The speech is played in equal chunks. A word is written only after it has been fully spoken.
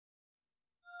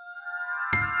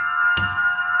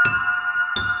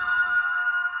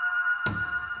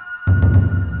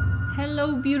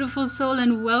Hello, beautiful soul,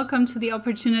 and welcome to the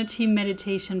Opportunity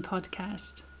Meditation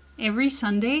Podcast. Every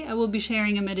Sunday, I will be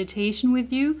sharing a meditation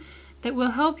with you that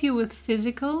will help you with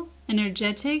physical,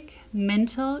 energetic,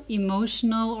 mental,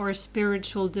 emotional, or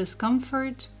spiritual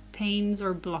discomfort, pains,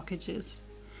 or blockages.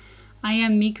 I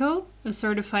am Miko, a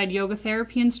certified yoga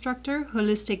therapy instructor,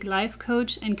 holistic life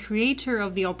coach, and creator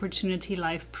of the Opportunity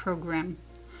Life program.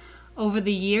 Over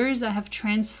the years, I have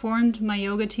transformed my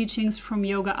yoga teachings from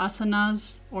yoga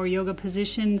asanas or yoga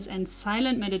positions and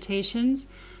silent meditations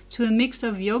to a mix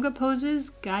of yoga poses,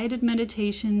 guided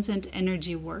meditations, and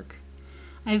energy work.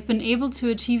 I've been able to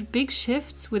achieve big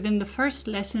shifts within the first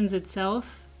lessons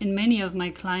itself in many of my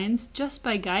clients just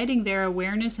by guiding their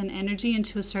awareness and energy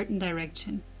into a certain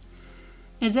direction.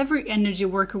 As every energy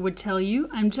worker would tell you,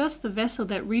 I'm just the vessel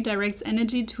that redirects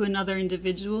energy to another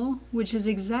individual, which is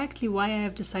exactly why I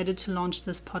have decided to launch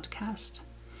this podcast.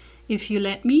 If you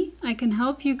let me, I can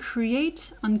help you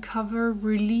create, uncover,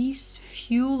 release,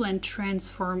 fuel, and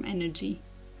transform energy.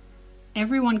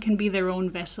 Everyone can be their own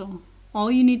vessel.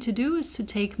 All you need to do is to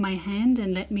take my hand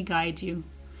and let me guide you.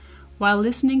 While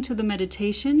listening to the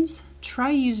meditations, try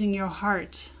using your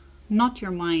heart, not your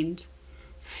mind.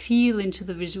 Feel into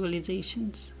the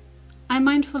visualizations. I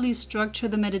mindfully structure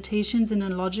the meditations in a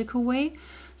logical way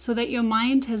so that your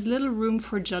mind has little room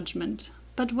for judgment.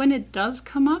 But when it does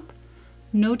come up,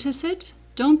 notice it,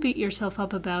 don't beat yourself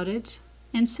up about it,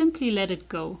 and simply let it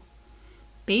go.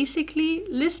 Basically,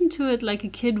 listen to it like a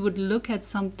kid would look at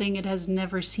something it has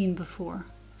never seen before,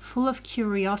 full of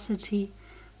curiosity,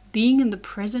 being in the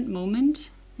present moment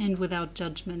and without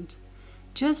judgment,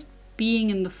 just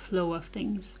being in the flow of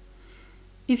things.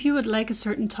 If you would like a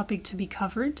certain topic to be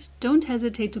covered, don't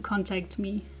hesitate to contact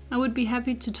me. I would be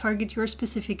happy to target your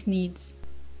specific needs.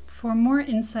 For more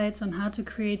insights on how to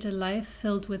create a life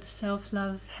filled with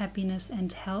self-love, happiness,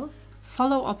 and health,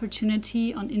 follow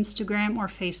Opportunity on Instagram or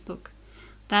Facebook.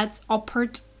 That's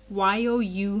Oppert,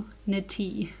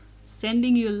 Y-O-U-N-T,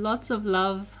 sending you lots of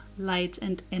love, light,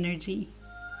 and energy.